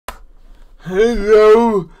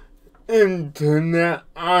Hello, Internet.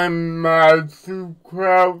 I'm Matthew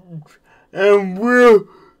Crouch, and we're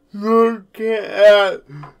looking at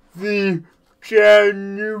the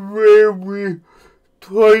January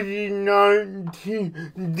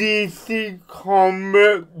 2019 DC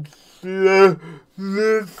Comics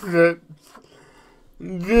list.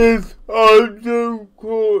 This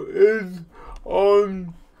article is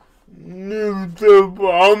on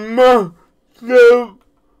Newsabama, so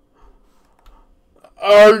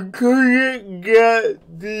I couldn't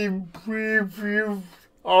get the previews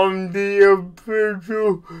on the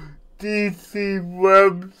official DC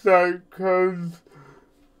website because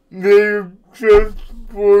they're just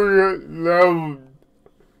for load.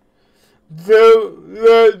 So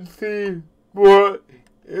let's see what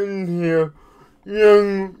in here.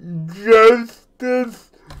 Young Justice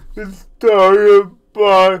is started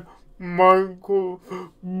by Michael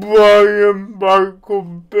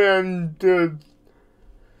Bendis.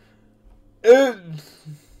 It's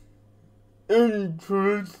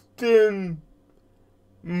interesting.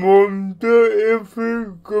 Wonder if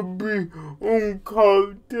it could be on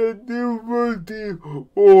continuity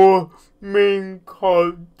or main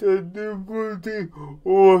continuity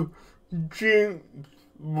or Jinx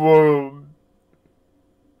World.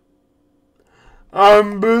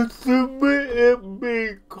 I'm assuming it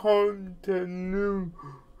be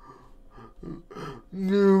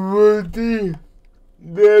continuity.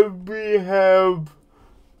 Then we have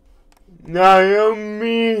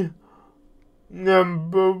Naomi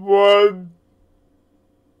 #1.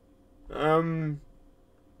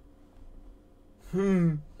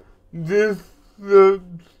 This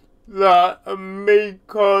looks like a main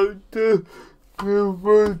continuity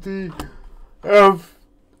of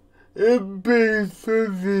it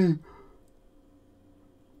basically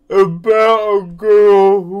about a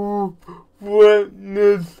girl who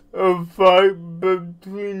witnessed a fight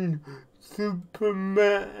between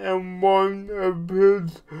Superman and one of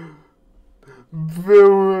his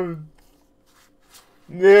villains.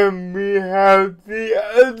 Then we have the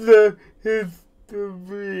other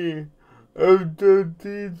history of the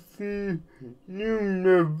DC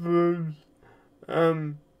universe.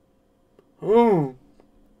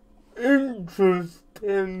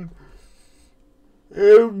 Interesting.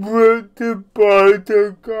 It was written by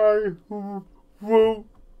the guy who wrote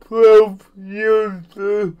 12 Years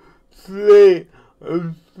a Slave.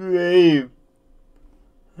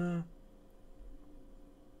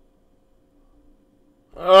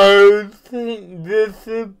 I think this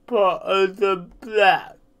is part of the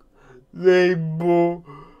Black label.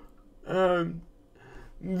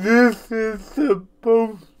 This is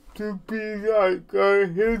supposed to be like a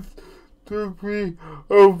history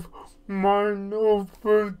of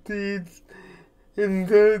minorities in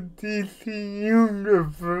the DC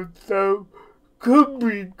universe, so could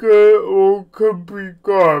be good or could be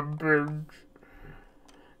garbage.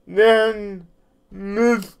 Then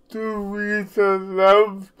Mysteries of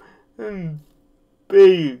Love and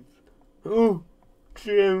Space. Oh,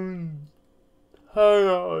 James, hold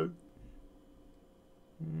on.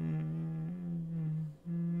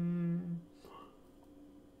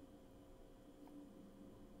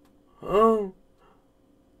 Oh.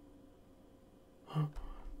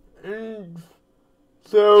 And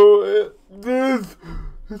so this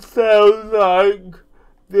sounds like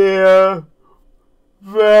their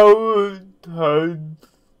Valentine's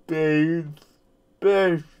Day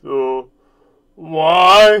special.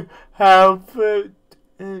 Why have it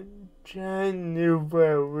in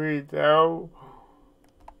January though?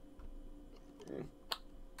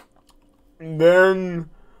 Then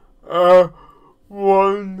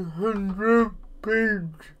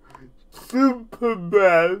 100-page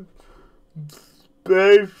Superman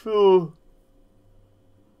special.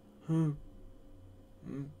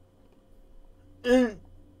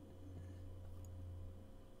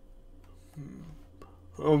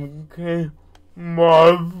 Okay,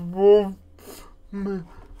 Marvel. And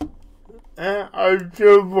I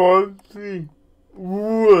just want to see.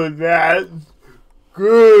 Ooh, that's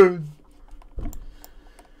good.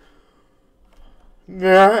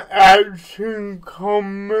 The Action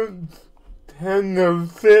Comics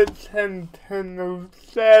 1006 and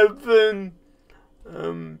 1007.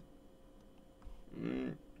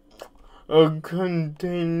 A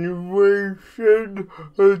continuation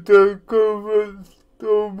of the current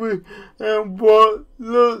story and what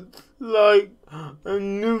looks like a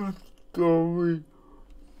new story.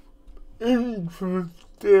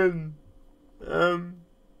 Interesting.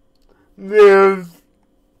 There's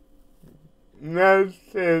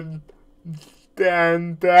nothing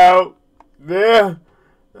stand out there.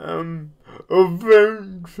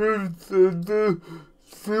 Adventures of the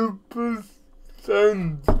Super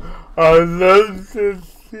Sons. I love this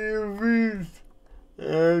series,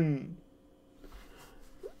 and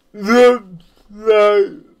looks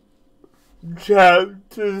like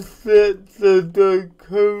Chapter 6 of the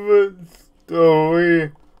current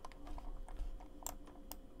story.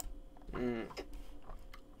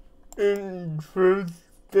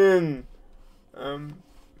 Interesting.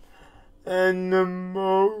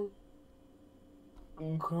 Animal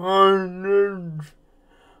carnage.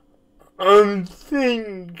 I'm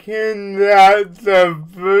thinking that's a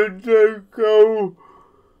Vertigo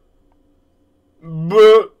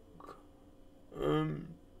book.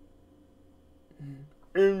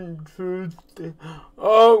 Interesting.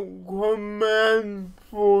 Aquaman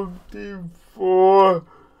 44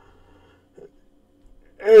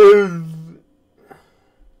 is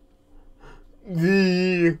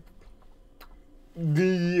the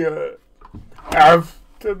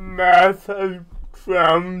aftermath of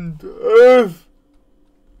drowned Earth.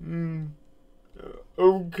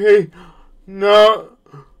 Okay, not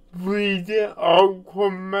reading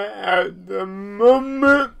Aquaman at the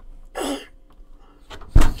moment.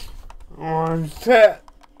 On set.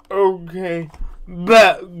 Okay,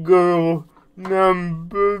 Batgirl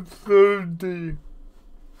number 30.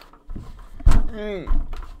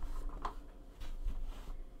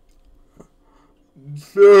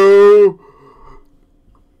 So,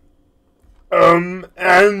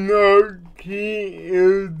 anarchy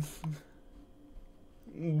is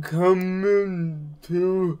coming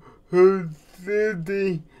to her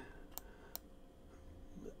city,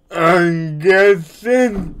 I'm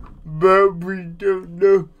guessing, but we don't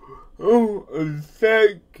know. Oh, a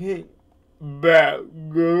second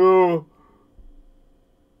Batgirl.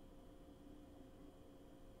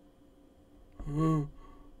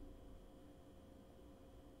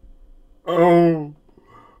 Oh,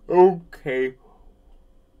 okay.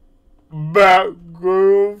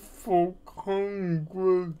 Batgirl for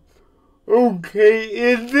Congress. Okay,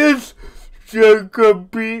 is this just gonna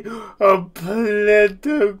be a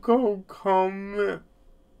political comment?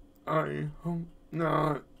 I hope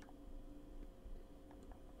not.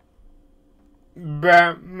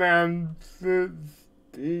 Batman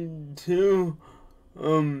 62.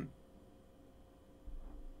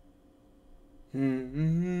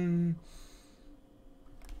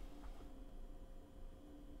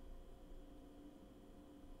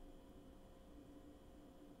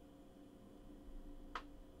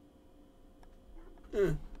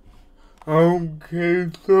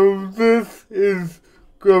 Okay, so this is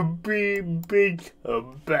gonna be a bit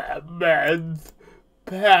of Batman's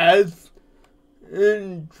past.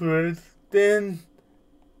 Interesting.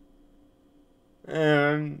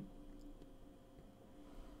 And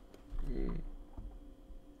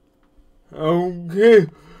okay,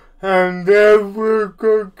 and then we're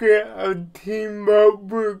gonna get a team up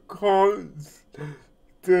with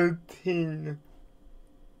Constantine.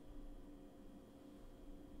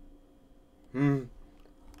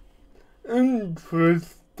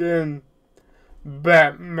 Interesting.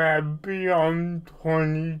 Batman Beyond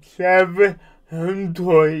 27 and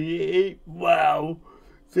 28. Wow.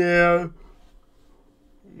 They're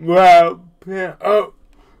wrapping up.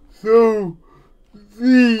 So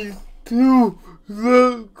these two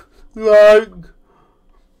look like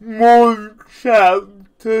more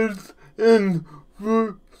chapters in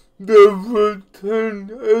the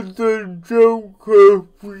Return of the Joker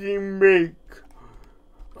remake.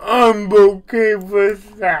 I'm okay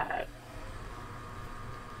with that.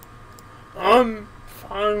 I'm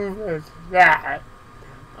fine with that.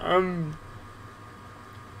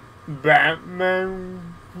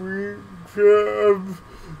 Batman Creature of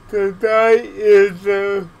the Night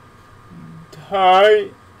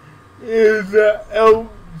is a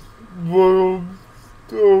Elseworld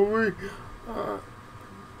story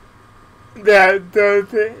that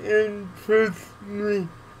doesn't interest me.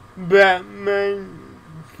 Batman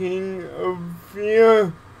King of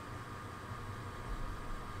Fear.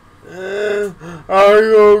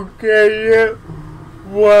 I'll get it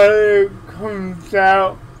when it comes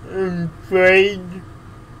out in trade.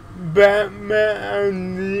 Batman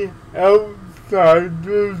and the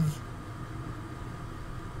Outsiders.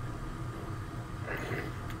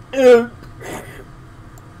 It's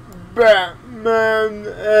Batman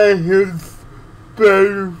and his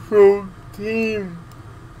special team.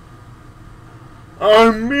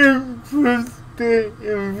 I'm interested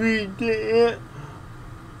in reading it.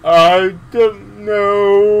 I don't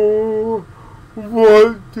know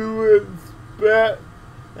what to expect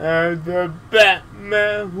as a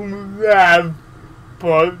Batman Who Laughs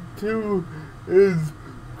Part 2 is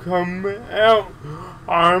come out.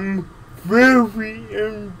 I'm very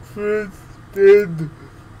interested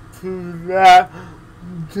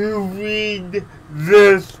to read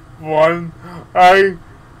this one. I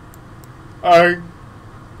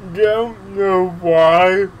don't know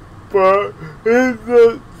why, but it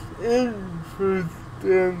looks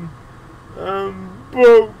interesting.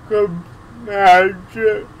 Book of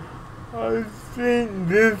Magic. I think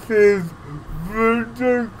this is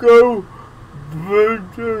Vertigo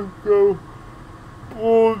Border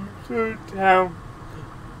Town.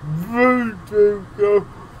 Vertigo.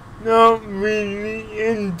 Not really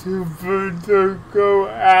into Vertigo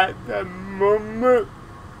at the moment,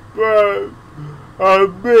 but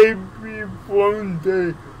maybe one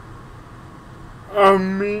day. I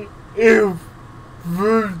mean, if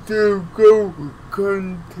Vertigo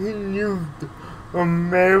continues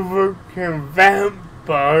American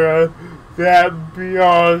Vampire, that'd be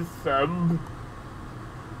awesome.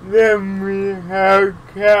 Then we have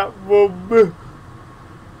Catwoman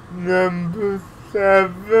number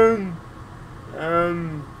 7.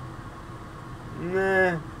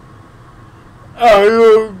 Nah, I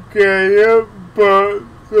don't get it, but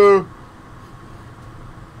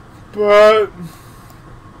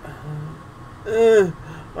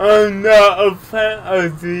I'm not a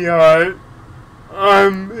fantasy art.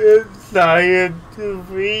 I'm excited to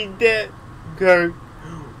read it, cause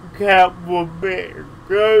Catwoman is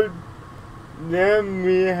good. Then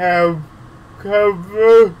we have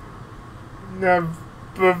cover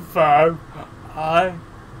number 5. I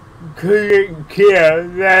couldn't care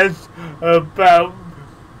less about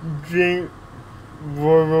Jake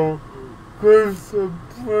World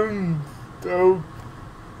Christopher Stone.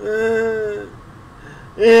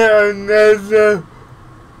 And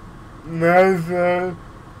another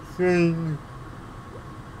thing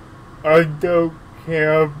I don't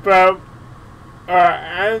care about are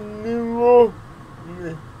animal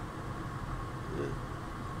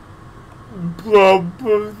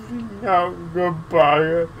probably not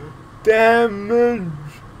gonna damage.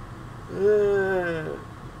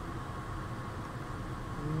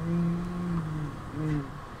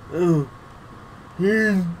 He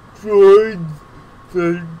joins the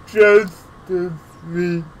Justice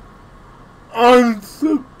League. I'm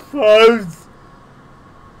surprised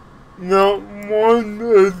not one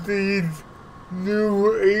of these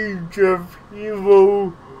New Age of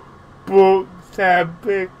Hero books have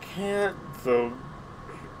been cancelled.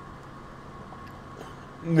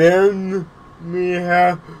 Then we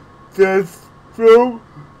have Deathstroke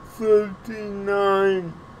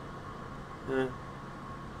 39.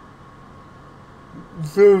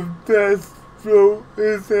 So Deathstroke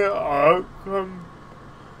is an outcome.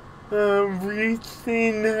 We've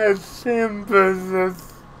seen a similar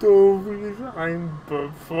storyline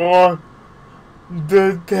before.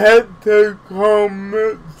 Detective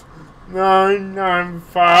Comics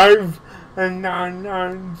 995 and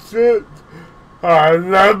 996. I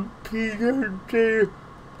love Peter J.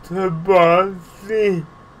 Tomasi.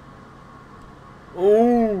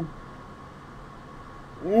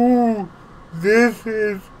 This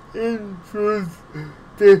is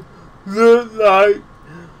interesting. Look like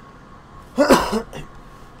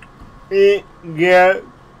it gets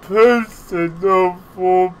personal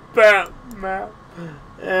for Batman,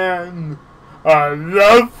 and I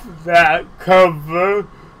love that cover,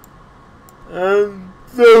 and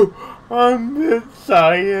so I'm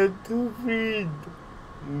excited to read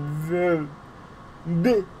this.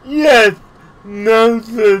 Yes,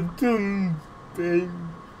 another Doomsday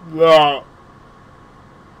Clock.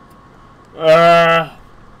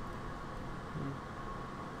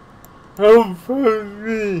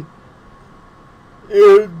 Hopefully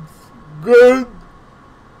it's good.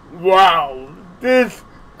 Wow, this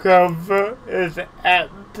cover is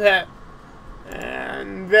epic,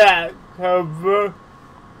 and that cover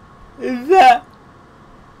is that.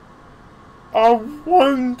 I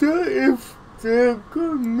wonder if they're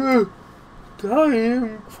gonna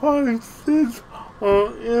Time Crisis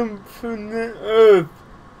on Infinite Earth.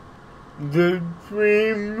 The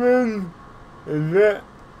Dreaming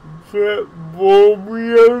Electric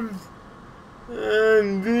Warriors,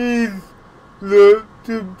 and these look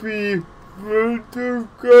to be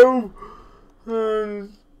Vertigo,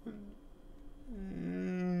 and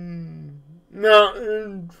not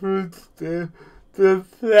interested. The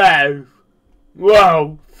Flash.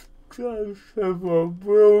 Wow, Joshua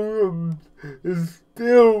Williams is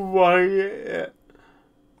still writing it.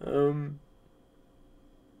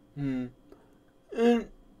 And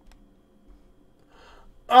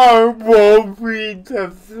I will read the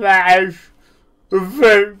Flash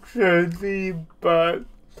eventually, but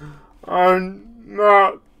I'm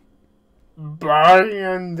not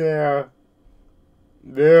buying the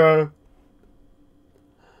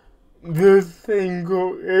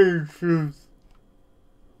single issues.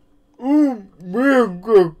 We'll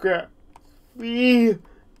go get 3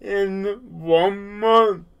 in 1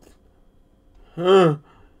 month. And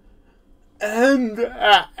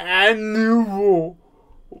an annual.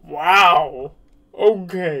 Wow.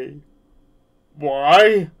 Okay.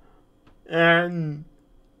 Why? And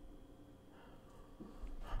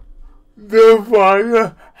the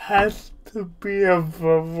fire has to be a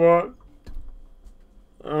favorite.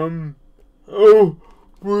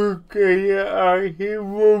 Porque our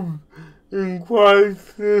heroes in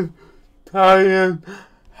crisis time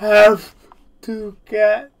have to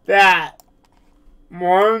get that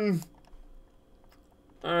one.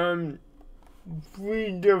 3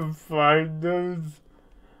 fighters.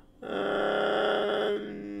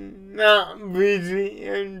 Not really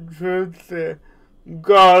interested.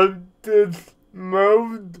 God, this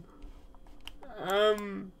mode.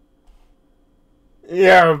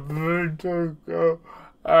 Yeah, Vertigo.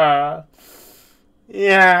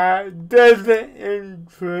 Yeah, doesn't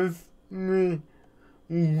interest me.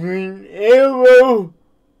 Green Arrow.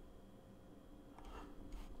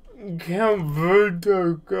 Can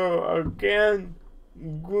Vertigo again.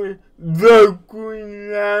 The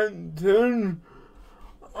Green Lantern.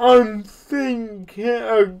 I'm thinking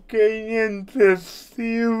of getting the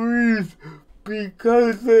series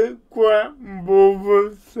because it Grant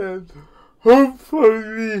Boba said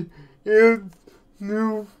hopefully it's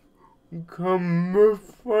newcomer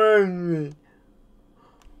friendly.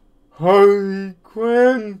 Harley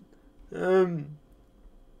Quinn,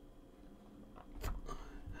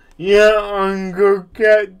 yeah, I'm gonna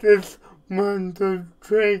get this when the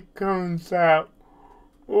trade comes out.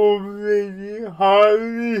 Old Lady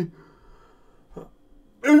Harley,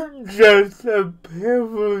 it's just a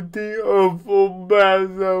parody of Full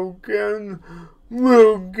Metal Gun.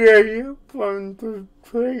 We'll get it when the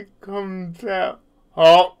trade comes out.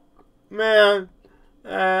 Hawkman,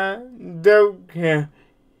 don't care.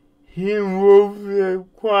 He will the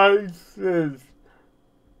crisis.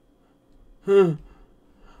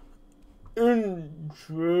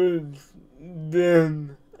 Interesting.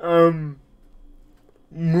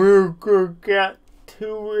 We're gonna get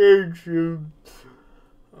 2 issues.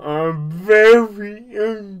 I'm very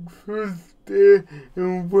interested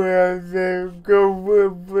in where they go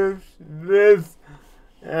with this,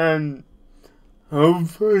 and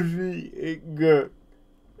hopefully it good.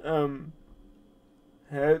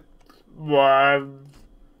 Head wives,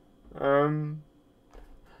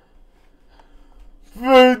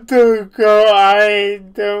 Vertigo, I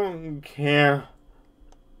don't care.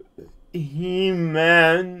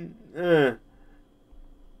 He-Man,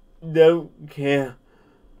 don't care.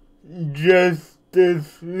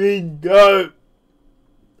 Justice League,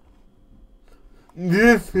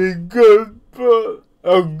 this is good book,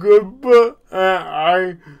 a good book, and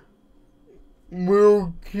I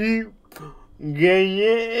will keep getting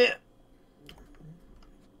it.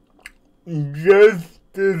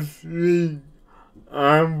 Justice League,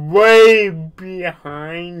 I'm way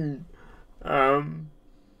behind,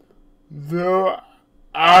 so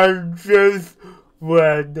I just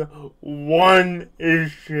read 1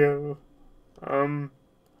 issue,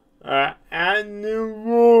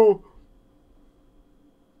 annual,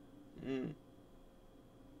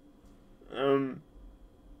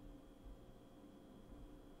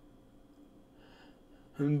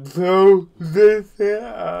 so this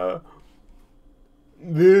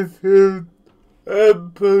is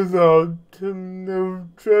episode 2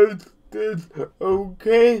 of Justice,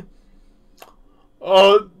 okay?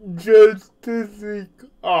 Or Justice League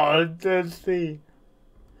Odyssey.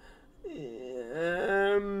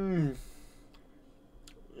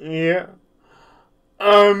 Yeah.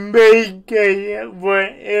 I'm making it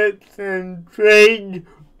when it's in trade,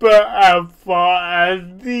 but as far as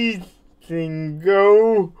these things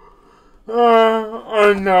go,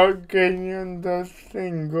 I'm not getting the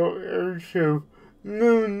single issue.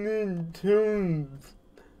 Looney Tunes.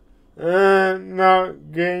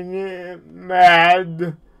 Not getting it.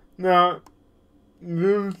 Mad. Not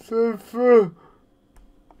Lucifer.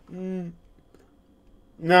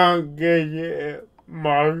 Not getting it.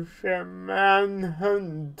 Martian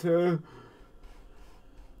Manhunter.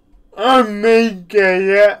 I may get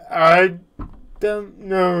it. I don't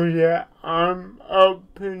know yet. I'm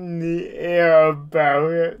up in the air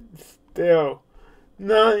about it still.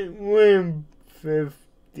 Nightwing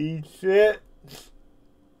 56.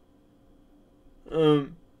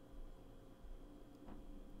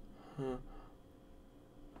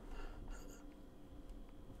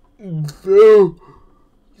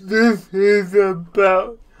 This is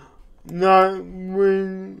about not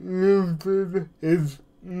losing his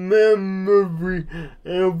memory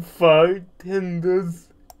and fighting the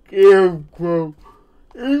scarecrow.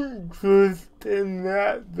 Interesting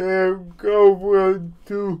that they're going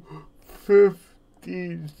to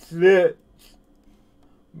 56.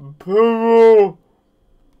 Pearl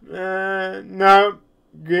not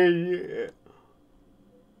getting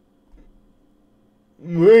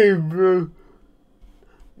Raver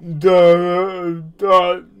Daughter of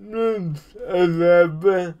Darkness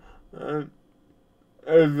 11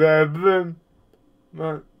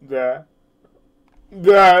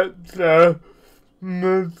 that's a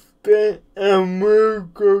mistake, and we're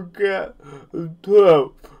gonna get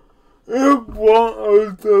 12. It's one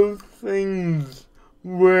of those things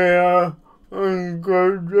where I'm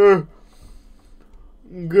gonna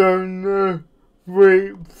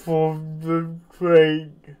wait for the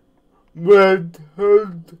trade. Red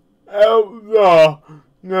Hood Outlaw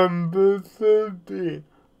number 30.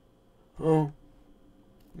 Oh.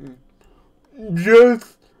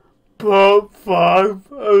 Just part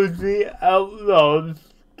 5 of the Outlaw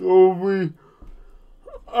story.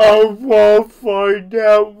 I will find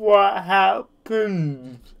out what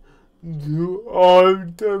happens to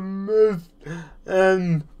Artemis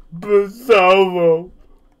and Bizarro.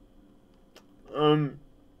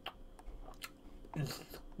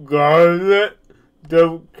 Scarlet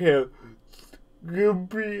don't care.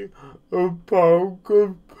 Skippy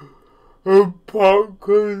Apocalypse.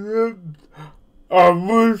 I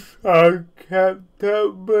wish I kept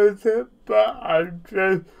up with it, but I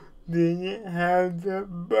just didn't have the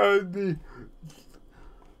money.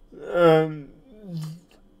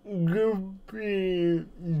 Skippy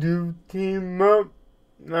do team up,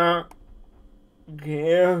 not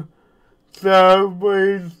care.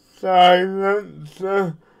 Sideways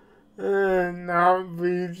Silencer, not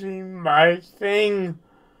reaching my thing.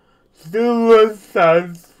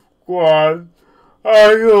 Suicide Squad.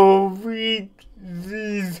 I will read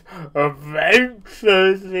these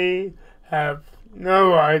eventually. Have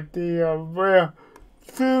no idea where.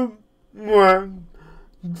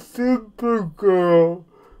 Supergirl.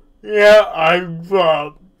 Yeah, I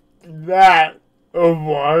dropped that a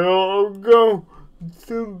while ago.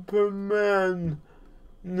 Superman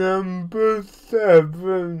number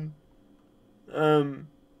 7. So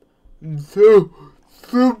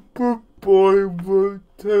Superboy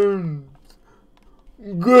returns.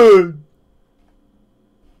 Good.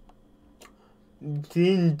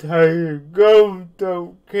 Teen Titans Go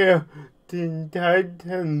don't care. Teen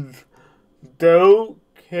Titans don't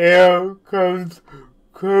care, 'cause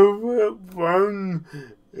current run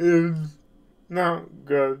is not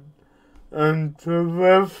good. And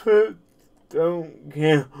terrific don't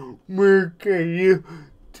care. We're getting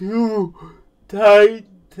 2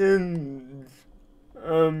 Titans.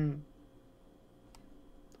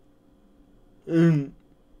 In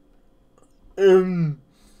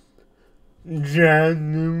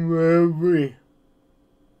January.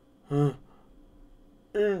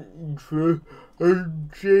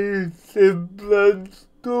 Jason Blood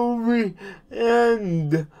story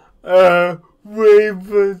and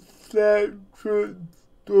Raven Central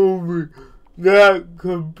story. That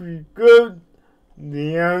could be good.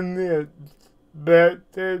 The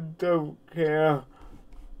unexpected don't care.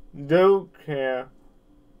 Don't care.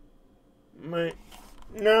 No.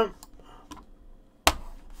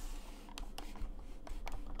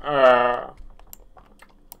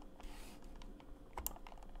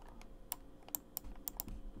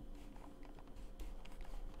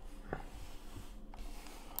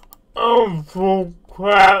 Oh, for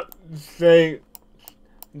crap's sake.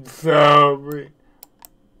 Sorry.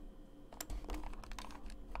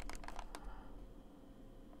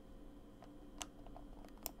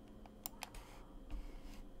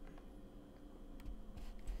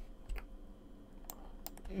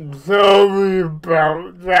 Sorry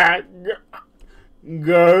about that,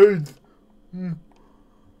 guys.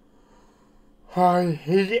 I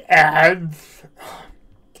hate ads.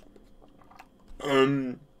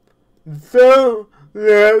 So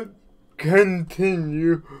let's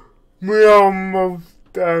continue. We're almost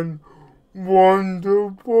done. Wonder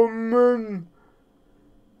Woman.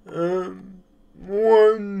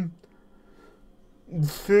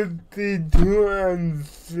 162 and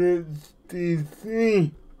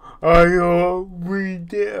 63. I'll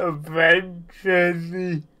read it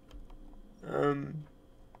eventually.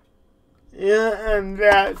 Yeah, and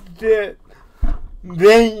that's it.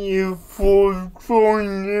 Thank you for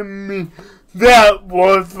joining me. That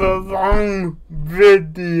was a long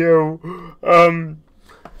video.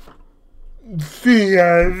 See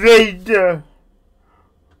ya later.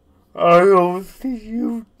 I will see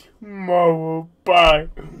you tomorrow. Bye.